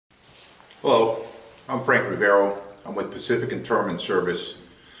Hello, I'm Frank Rivero. I'm with Pacific Interment Service,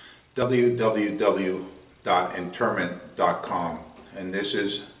 www.interment.com, and this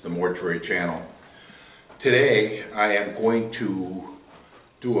is the Mortuary Channel. Today I am going to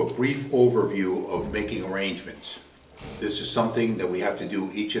do a brief overview of making arrangements. This is something that we have to do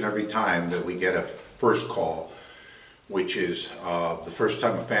each and every time that we get a first call, which is the first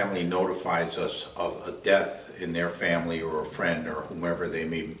time a family notifies us of a death in their family or a friend or whomever they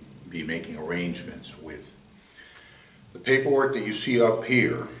may be making arrangements with. The paperwork that you see up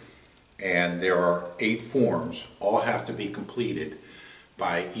here, and there are 8 forms, all have to be completed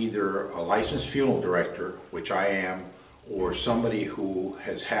by either a licensed funeral director, which I am, or somebody who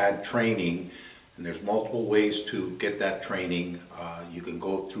has had training, and there's multiple ways to get that training. You can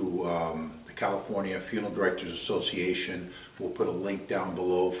go through the California Funeral Directors Association. We'll put a link down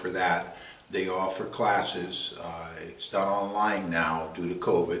below for that. They offer classes. It's done online now due to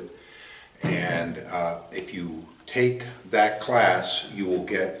COVID. And if you take that class, you will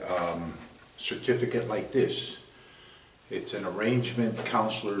get a certificate like this. It's an arrangement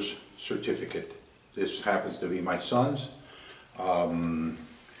counselor's certificate. This happens to be my son's.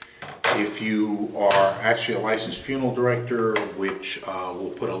 If you are actually a licensed funeral director, which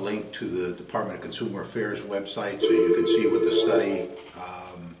we'll put a link to the Department of Consumer Affairs website so you can see what the study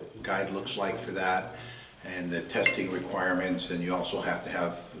guide looks like for that and the testing requirements, and you also have to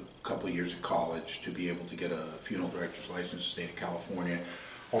have a couple of years of college to be able to get a funeral director's license in the state of California.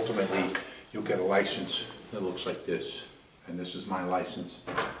 Ultimately, you'll get a license that looks like this, and this is my license.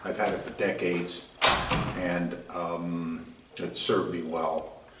 I've had it for decades, and it served me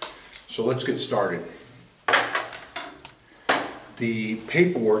well. So let's get started. The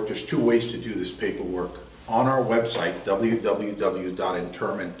paperwork, there's 2 ways to do this paperwork. On our website,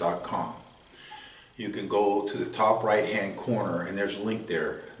 www.interment.com, you can go to the top right-hand corner, and there's a link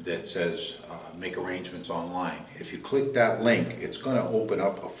there that says make arrangements online. If you click that link, it's going to open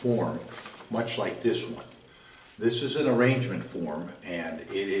up a form much like this one. This is an arrangement form, and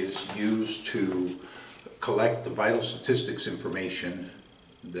it is used to collect the vital statistics information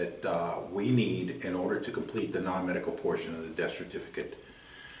that we need in order to complete the non-medical portion of the death certificate.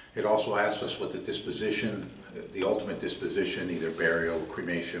 It also asks us what the disposition, the ultimate disposition, either burial,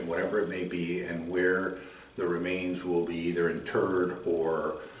 cremation, whatever it may be, and where the remains will be either interred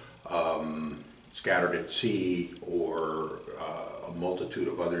or scattered at sea, or a multitude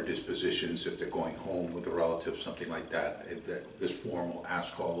of other dispositions if they're going home with a relative, something like that. This form will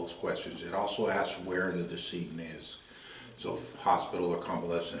ask all those questions. It also asks where the decedent is. So if hospital or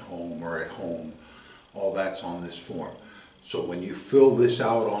convalescent home or at home, all that's on this form. So when you fill this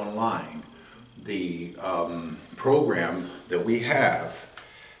out online, the program that we have,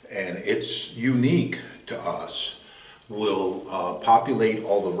 and it's unique to us, will populate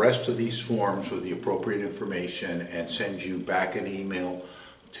all the rest of these forms with the appropriate information and send you back an email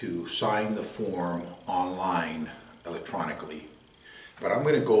to sign the form online electronically. But I'm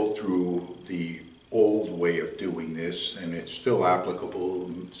going to go through the old way of doing this, and it's still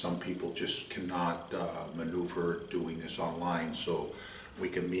applicable. Some people just cannot maneuver doing this online, so we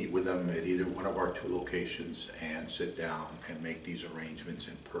can meet with them at either one of our 2 locations and sit down and make these arrangements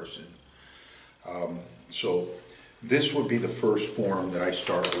in person. So this would be the first form that I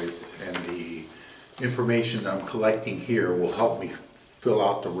start with, and the information that I'm collecting here will help me fill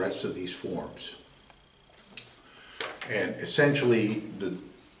out the rest of these forms. And essentially,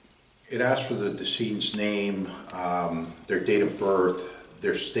 it asks for the decedent's name, their date of birth,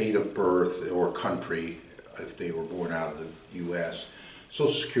 their state of birth or country, if they were born out of the U.S.,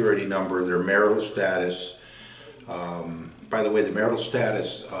 Social Security number, their marital status. By the way, the marital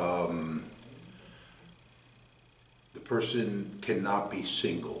status, the person cannot be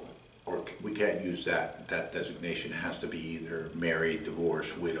single, or we can't use that designation. It has to be either married,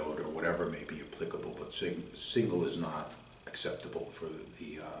 divorced, widowed, or whatever may be applicable, but single is not acceptable for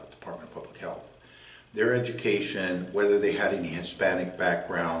the Department of Public Health. Their education, whether they had any Hispanic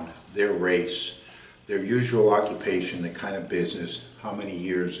background, their race, their usual occupation, the kind of business, how many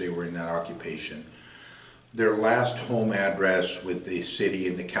years they were in that occupation, their last home address with the city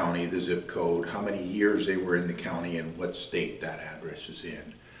and the county, the zip code, how many years they were in the county and what state that address is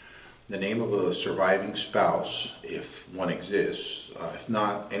in, the name of a surviving spouse, if one exists. If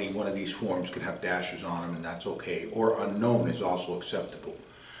not, any one of these forms could have dashes on them, and that's okay. Or unknown is also acceptable.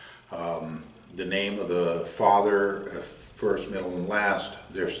 The name of the father, first, middle, and last,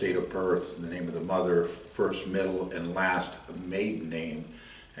 their state of birth, the name of the mother, first, middle, and last maiden name,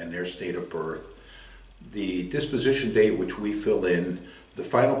 and their state of birth. The disposition date, which we fill in, the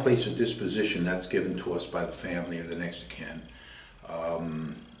final place of disposition, that's given to us by the family or the next of kin.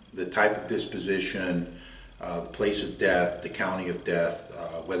 the type of disposition, the place of death, the county of death,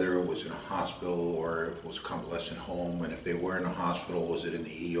 whether it was in a hospital or if it was a convalescent home, and if they were in a hospital, was it in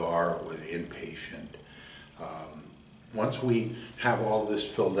the ER or the inpatient. Once we have all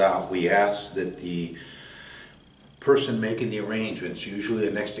this filled out, we ask that the person making the arrangements, usually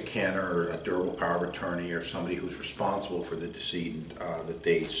a next of kin or a durable power of attorney or somebody who's responsible for the decedent, that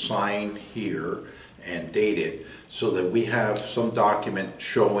they sign here and date it so that we have some document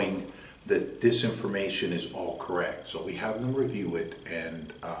showing that this information is all correct. So we have them review it,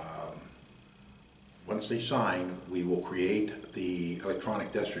 and once they sign, we will create the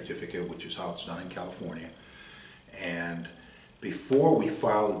electronic death certificate, which is how it's done in California. And before we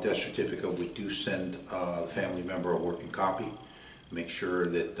file the death certificate, we do send the family member a working copy, make sure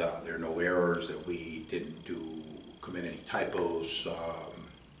that there are no errors, that we didn't commit any typos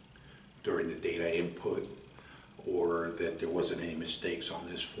during the data input, or that there wasn't any mistakes on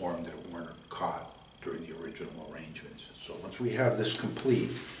this form that weren't caught during the original arrangements. So once we have this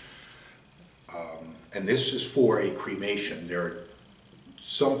complete, and this is for a cremation, there are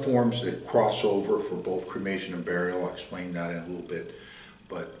some forms that cross over for both cremation and burial. I'll explain that in a little bit,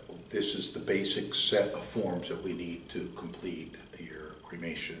 but this is the basic set of forms that we need to complete your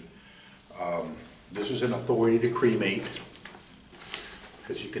cremation. This is an authority to cremate.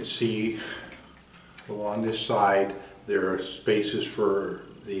 As you can see along this side, there are spaces for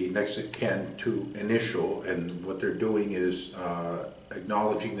the next of kin to initial, and what they're doing is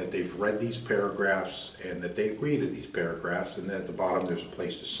acknowledging that they've read these paragraphs and that they agree to these paragraphs, and then at the bottom there's a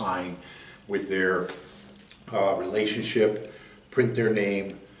place to sign with their relationship, print their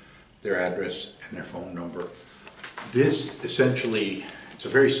name, their address, and their phone number. This essentially, it's a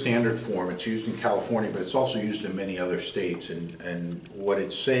very standard form. It's used in California, but it's also used in many other states, and what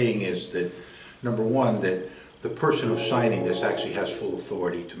it's saying is that, number one, that the person who's signing this actually has full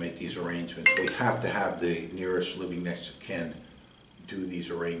authority to make these arrangements. We have to have the nearest living next of kin do these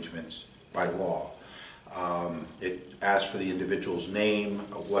arrangements by law. It asks for the individual's name,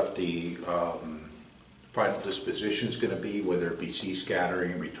 what the final disposition is going to be, whether it be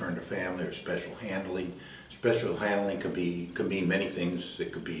sea-scattering, return to family, or special handling. Special handling could mean many things.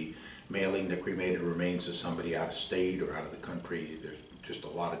 It could be mailing the cremated remains to somebody out of state or out of the country. There's just a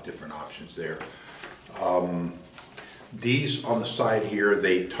lot of different options there. These on the side here,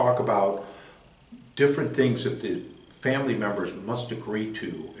 they talk about different things that the family members must agree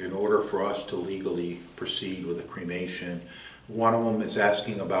to in order for us to legally proceed with a cremation. One of them is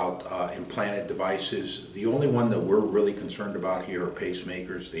asking about implanted devices. The only one that we're really concerned about here are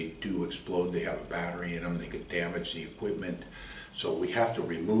pacemakers. They do explode, they have a battery in them, they could damage the equipment. So we have to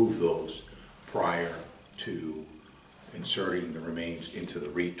remove those prior to inserting the remains into the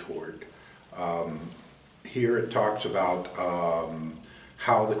retort. Here it talks about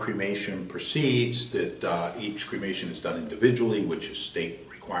how the cremation proceeds, that each cremation is done individually, which is state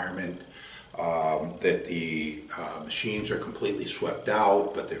requirement, that the machines are completely swept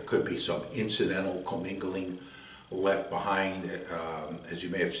out, but there could be some incidental commingling left behind. As you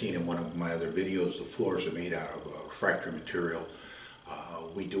may have seen in one of my other videos, the floors are made out of refractory material.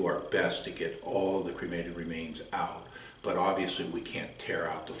 We do our best to get all the cremated remains out, but obviously we can't tear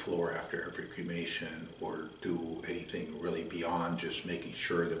out the floor after every cremation or do anything really beyond just making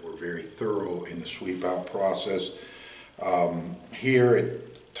sure that we're very thorough in the sweep out process. Here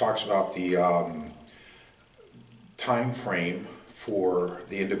it talks about the time frame for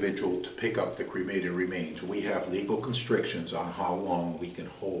the individual to pick up the cremated remains. We have legal constrictions on how long we can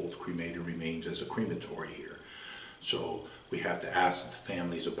hold cremated remains as a crematory here. So we have to ask that the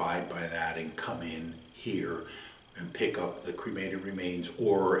families abide by that and come in here and pick up the cremated remains,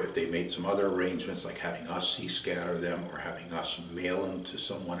 or if they made some other arrangements like having us sea-scatter them or having us mail them to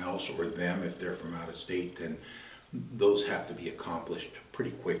someone else, or them if they're from out of state, then those have to be accomplished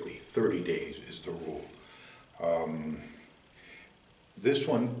pretty quickly. 30 days is the rule. This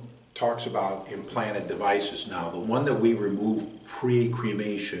one talks about implanted devices. Now, the one that we remove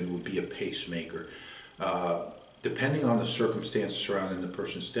pre-cremation would be a pacemaker. Depending on the circumstances surrounding the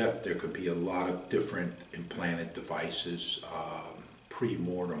person's death, there could be a lot of different implanted devices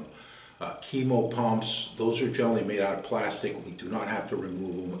pre-mortem. Chemo pumps, those are generally made out of plastic. We do not have to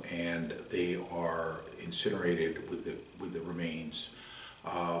remove them, and they are incinerated with the remains.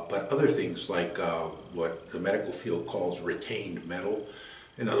 But other things like what the medical field calls retained metal.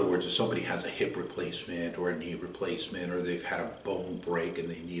 In other words, if somebody has a hip replacement or a knee replacement, or they've had a bone break and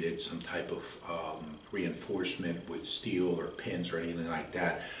they needed some type of reinforcement with steel or pins or anything like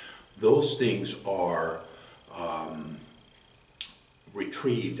that, those things are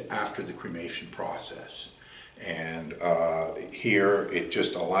retrieved after the cremation process. And here it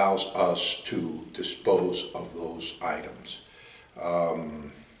just allows us to dispose of those items.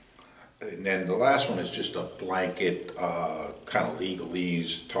 And then the last one is just a blanket kind of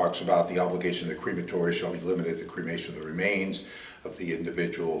legalese. Talks about the obligation of the crematory shall be limited to cremation of the remains of the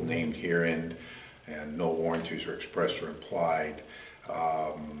individual named herein, and no warranties are expressed or implied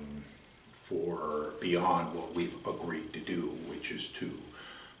for beyond what we've agreed to do, which is to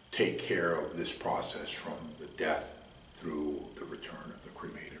take care of this process from the death through the return of the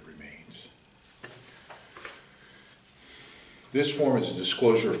cremated remains. This form is a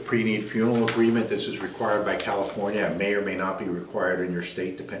disclosure of pre-need funeral agreement. This is required by California. It may or may not be required in your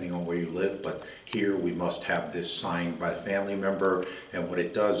state depending on where you live, but here we must have this signed by the family member. And what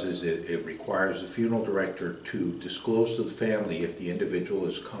it does is it requires the funeral director to disclose to the family if the individual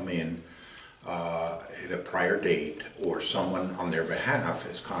has come in at a prior date, or someone on their behalf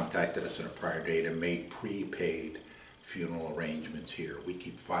has contacted us at a prior date and made prepaid funeral arrangements here. We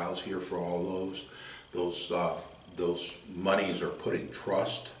keep files here for all those monies are put in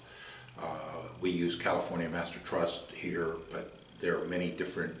trust. We use California Master Trust here, but there are many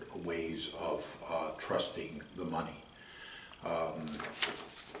different ways of trusting the money.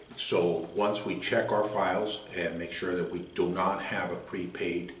 So once we check our files and make sure that we do not have a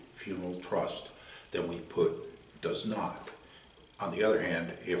prepaid funeral trust, then we put does not. On the other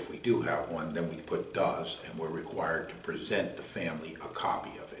hand, if we do have one, then we put does, and we're required to present the family a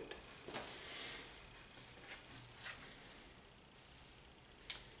copy of it.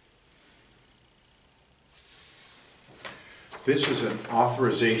 This is an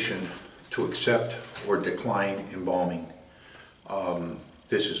authorization to accept or decline embalming.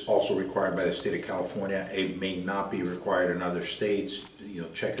 This is also required by the state of California. It may not be required in other states. You know,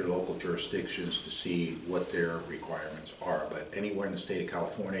 check your local jurisdictions to see what their requirements are. But anywhere in the state of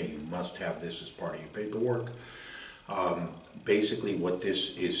California, you must have this as part of your paperwork. Basically, what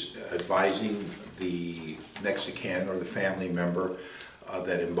this is advising the next of kin or the family member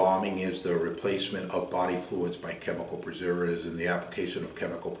that embalming is the replacement of body fluids by chemical preservatives and the application of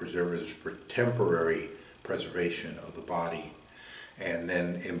chemical preservatives for temporary preservation of the body. And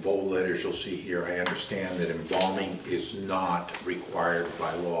then in bold letters you'll see here, I understand that embalming is not required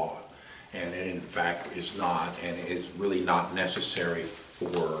by law, and it in fact is not, and is really not necessary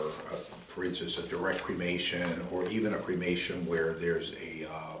for instance, a direct cremation or even a cremation where there's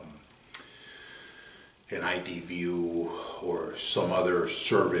an ID view or some other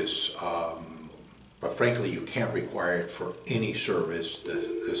service. But frankly, you can't require it for any service.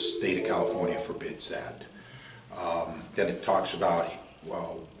 The state of California forbids that. Then it talks about,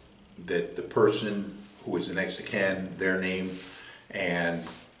 well, that the person who is the next of kin, their name, and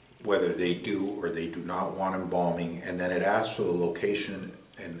whether they do or they do not want embalming, and then it asks for the location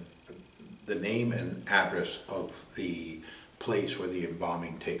and the name and address of the place where the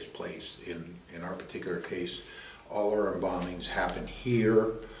embalming takes place. In our particular case, all our embalmings happen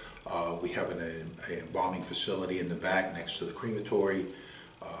here. We have an embalming facility in the back next to the crematory.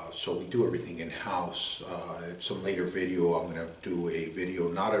 So we do everything in-house. At some later video, I'm going to do a video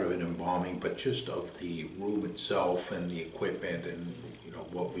not of an embalming, but just of the room itself and the equipment and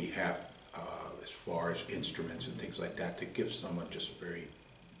what we have as far as instruments and things like that, to give someone just a very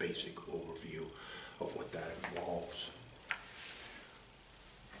basic overview of what that involves.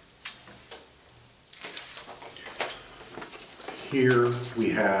 Here we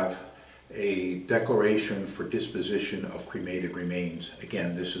have a declaration for disposition of cremated remains.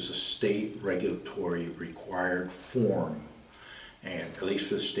 Again, this is a state regulatory required form, and at least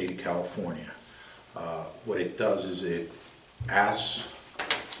for the state of California. What it does is it asks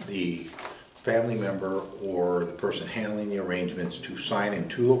the family member or the person handling the arrangements to sign in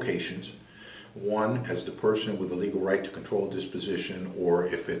two locations. One as the person with the legal right to control disposition, or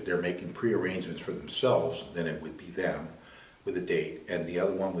if they're making pre-arrangements for themselves, then it would be them with a date, and the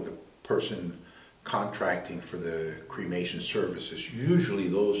other one with the person contracting for the cremation services. Usually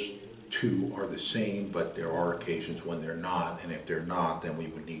those two are the same, but there are occasions when they're not, and if they're not, then we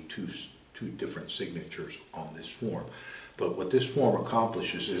would need two different signatures on this form. But what this form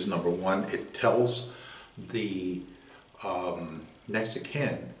accomplishes is, number one, it tells the next of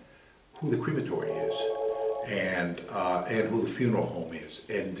kin who the crematory is and who the funeral home is,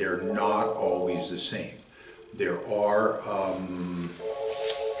 and they're not always the same. There are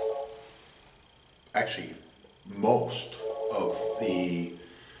actually most of the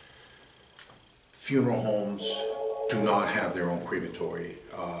funeral homes do not have their own crematory.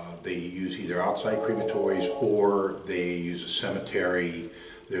 They use either outside crematories or they use a cemetery.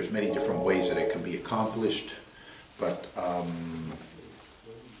 There's many different ways that it can be accomplished, but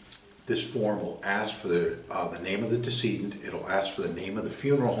this form will ask for the name of the decedent, it'll ask for the name of the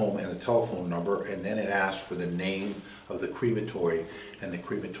funeral home and the telephone number, and then it asks for the name of the crematory and the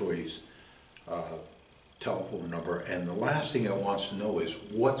crematory's telephone number. And the last thing it wants to know is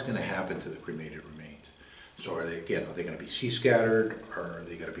what's going to happen to the cremated remains. So are they going to be sea scattered, or are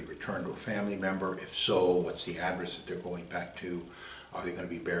they going to be returned to a family member? If so, what's the address that they're going back to? Are they going to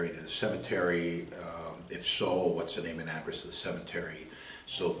be buried in a cemetery? If so, what's the name and address of the cemetery?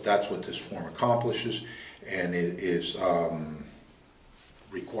 So that's what this form accomplishes, and it is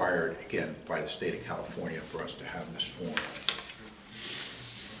required, again, by the state of California for us to have this form.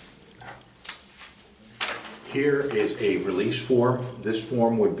 Here is a release form. This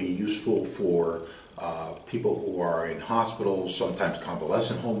form would be useful for people who are in hospitals. Sometimes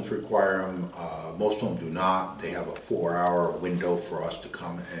convalescent homes require them. Most of them do not. They have a 4-hour window for us to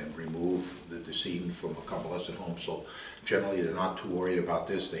come and remove the decedent from a convalescent home. So generally they're not too worried about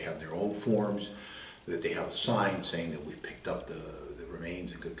this. They have their own forms that they have a sign saying that we've picked up the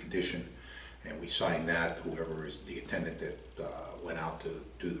remains in good condition, and we sign that, whoever is the attendant that went out to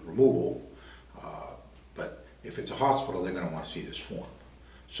do the removal. But if it's a hospital, they're going to want to see this form.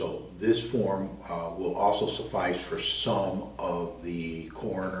 So this form will also suffice for some of the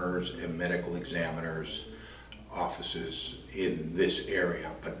coroners and medical examiners' offices in this area,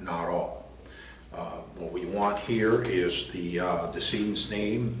 but not all. What we want here is the decedent's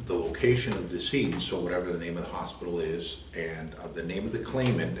name, the location of the decedent, so whatever the name of the hospital is, and the name of the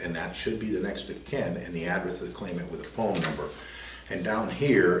claimant, and that should be the next of kin, and the address of the claimant with a phone number. And down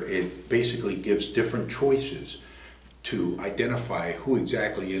here, it basically gives different choices to identify who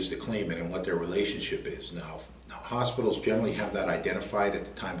exactly is the claimant and what their relationship is. Now, hospitals generally have that identified at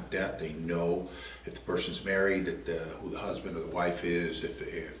the time of death. They know if the person's married, who the husband or the wife is.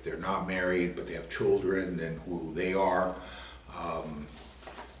 If they're not married but they have children, then who they are.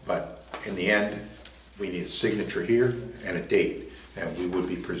 But in the end, we need a signature here and a date, and we would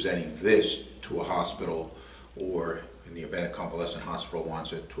be presenting this to a hospital, or in the event a convalescent hospital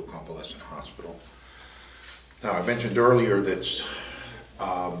wants it, to a convalescent hospital. Now, I mentioned earlier that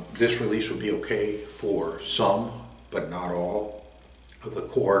this release would be okay for some, but not all, of the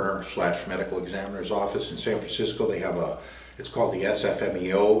coroner/medical examiner's office. In San Francisco, they have it's called the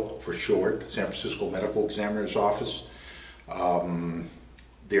SFMEO for short, San Francisco Medical Examiner's Office.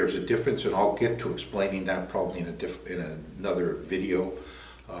 There's a difference, and I'll get to explaining that probably in another video,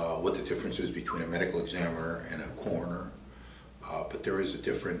 what the difference is between a medical examiner and a coroner. But there is a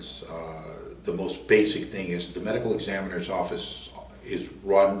difference. The most basic thing is the medical examiner's office is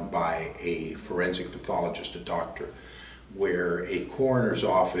run by a forensic pathologist, a doctor, where a coroner's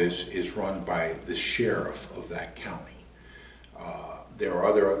office is run by the sheriff of that county. There are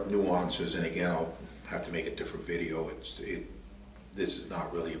other nuances, and again, I'll have to make a different video. This is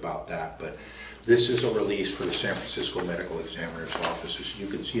not really about that, but this is a release for the San Francisco Medical Examiner's Office. As you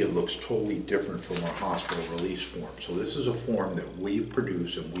can see, it looks totally different from our hospital release form. So this is a form that we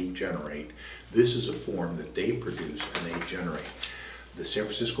produce and we generate. This is a form that they produce and they generate. The San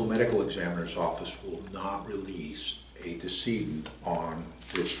Francisco Medical Examiner's Office will not release a decedent on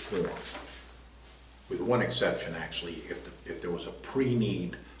this form, with one exception actually. If there was a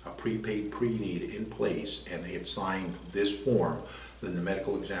prepaid pre-need in place and they had signed this form, then the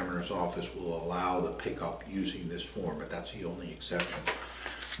medical examiner's office will allow the pickup using this form, but that's the only exception.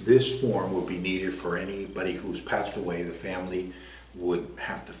 This form will be needed for anybody who's passed away. The family would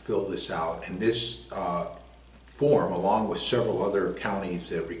have to fill this out, and this form, along with several other counties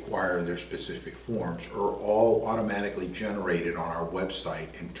that require their specific forms, are all automatically generated on our website,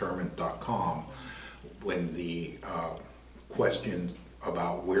 interment.com, when the question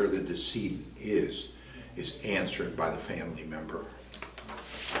about where the decedent is answered by the family member.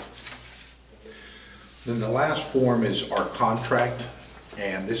 Then the last form is our contract,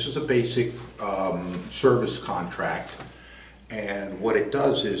 and this is a basic service contract, and what it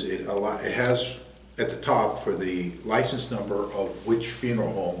does is it has at the top for the license number of which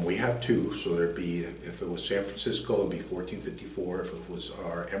funeral home. We have two, so there'd be, if it was San Francisco, it'd be 1454. If it was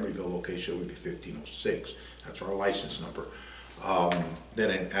our Emeryville location, it would be 1506. That's our license number.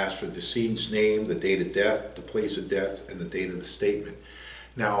 Then it asks for the decedent's name, the date of death, the place of death, and the date of the statement.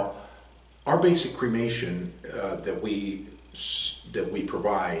 Now, our basic cremation that we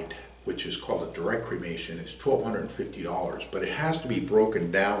provide, which is called a direct cremation, is $1,250, but it has to be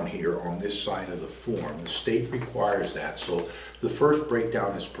broken down here on this side of the form. The state requires that. So the first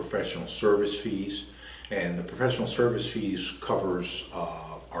breakdown is professional service fees, and the professional service fees covers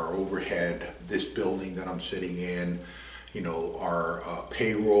our overhead, this building that I'm sitting in, you know, our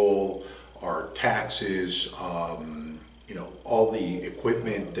payroll, our taxes, all the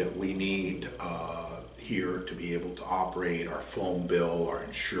equipment that we need here to be able to operate, our phone bill, our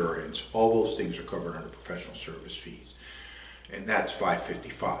insurance, all those things are covered under professional service fees, and that's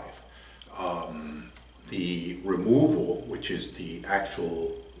 $555. The removal, which is the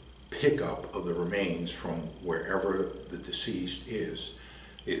actual pickup of the remains from wherever the deceased is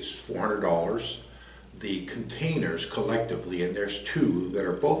 $400. The containers collectively, and there's two that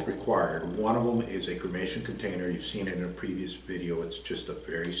are both required. One of them is a cremation container. You've seen it in a previous video. It's just a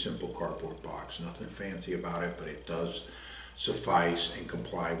very simple cardboard box, nothing fancy about it, but it does suffice and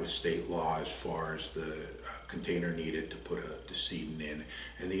comply with state law as far as the container needed to put a decedent in.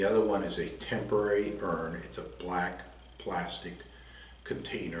 And the other one is a temporary urn. It's a black plastic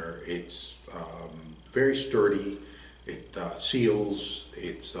container. It's very sturdy. It seals.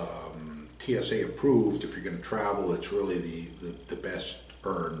 It's TSA approved. If you're going to travel, it's really the best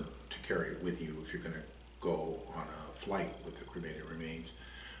urn to carry with you if you're going to go on a flight with the cremated remains.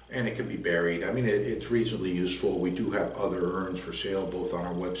 And it can be buried. I mean, it's reasonably useful. We do have other urns for sale, both on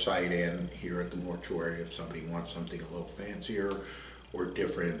our website and here at the mortuary, if somebody wants something a little fancier or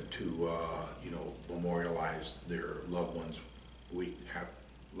different to, memorialize their loved ones. We have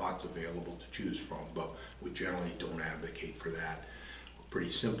lots available to choose from, but we generally don't advocate for that. We're pretty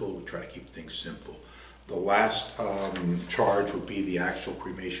simple. We try to keep things simple. The last charge would be the actual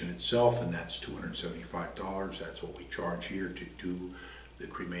cremation itself, and that's $275. That's what we charge here to do the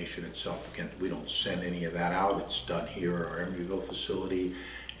cremation itself. Again, we don't send any of that out. It's done here at our Emeryville facility,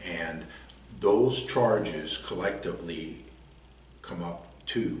 and those charges collectively come up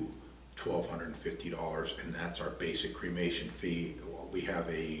to $1,250, and that's our basic cremation fee. We have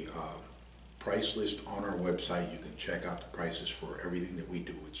a price list on our website. You can check out the prices for everything that we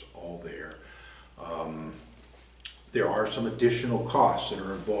do. It's all there. There are some additional costs that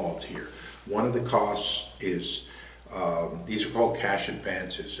are involved here. One of the costs is these are called cash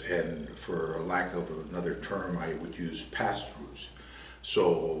advances, and for lack of another term, I would use pass-throughs.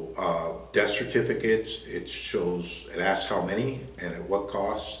 So death certificates, it asks how many and at what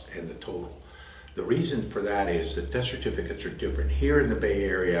cost and the total. The reason for that is that death certificates are different. Here in the Bay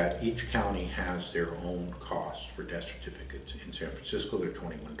Area, each county has their own cost for death certificates. In San Francisco, they're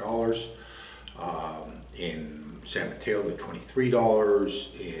 $21. In San Mateo, they're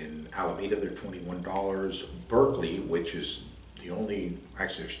 $23. In Alameda, they're $21. Berkeley, which is the only,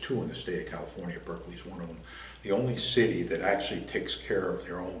 actually there's two in the state of California, Berkeley's one of them. The only city that actually takes care of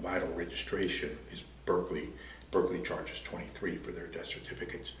their own vital registration is Berkeley. Berkeley charges $23 for their death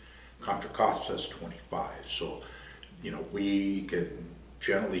certificates. Contra Costa's $25. So, we can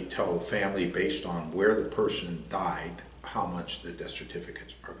generally tell the family based on where the person died how much the death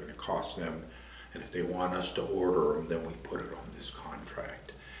certificates are going to cost them. And if they want us to order them, then we put it on this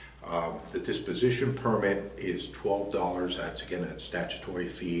contract. The disposition permit is $12. That's again a statutory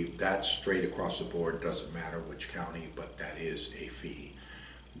fee. That's straight across the board. Doesn't matter which county, but that is a fee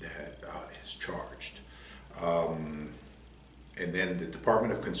that is charged. And then the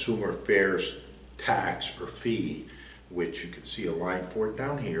Department of Consumer Affairs tax or fee, which you can see a line for it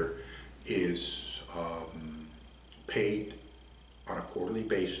down here, is paid on a quarterly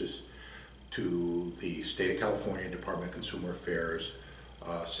basis to the State of California Department of Consumer Affairs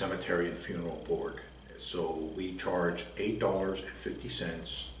Cemetery and Funeral Board. So we charge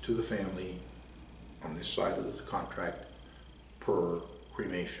 $8.50 to the family on this side of the contract per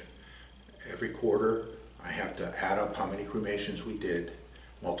cremation. Every quarter I have to add up how many cremations we did,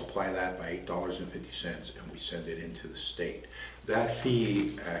 multiply that by $8.50, and we send it into the state. That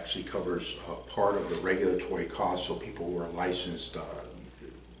fee actually covers part of the regulatory costs, so people who are licensed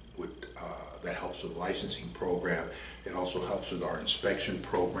that helps with the licensing program. It also helps with our inspection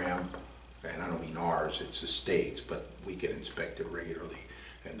program, and I don't mean ours, it's the state's, but we get inspected regularly,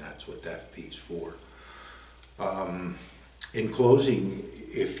 and that's what that fee's for. In closing,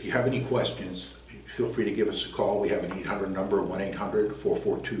 if you have any questions, feel free to give us a call. We have an 800 number,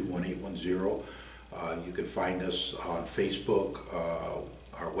 1-800-442-1810. You can find us on Facebook.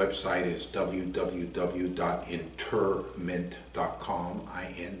 Our website is www.interment.com,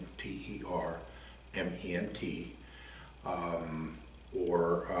 INTERMENT.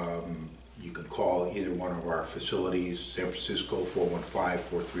 Or you can call either one of our facilities, San Francisco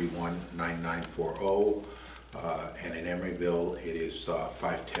 415-431-9940, and in Emeryville it is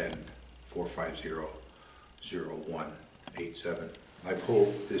 510-450-0187. I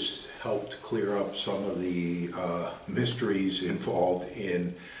hope this helped clear up some of the mysteries involved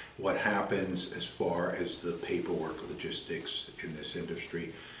in what happens as far as the paperwork logistics in this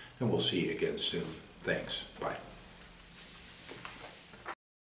industry, and we'll see you again soon. Thanks. Bye.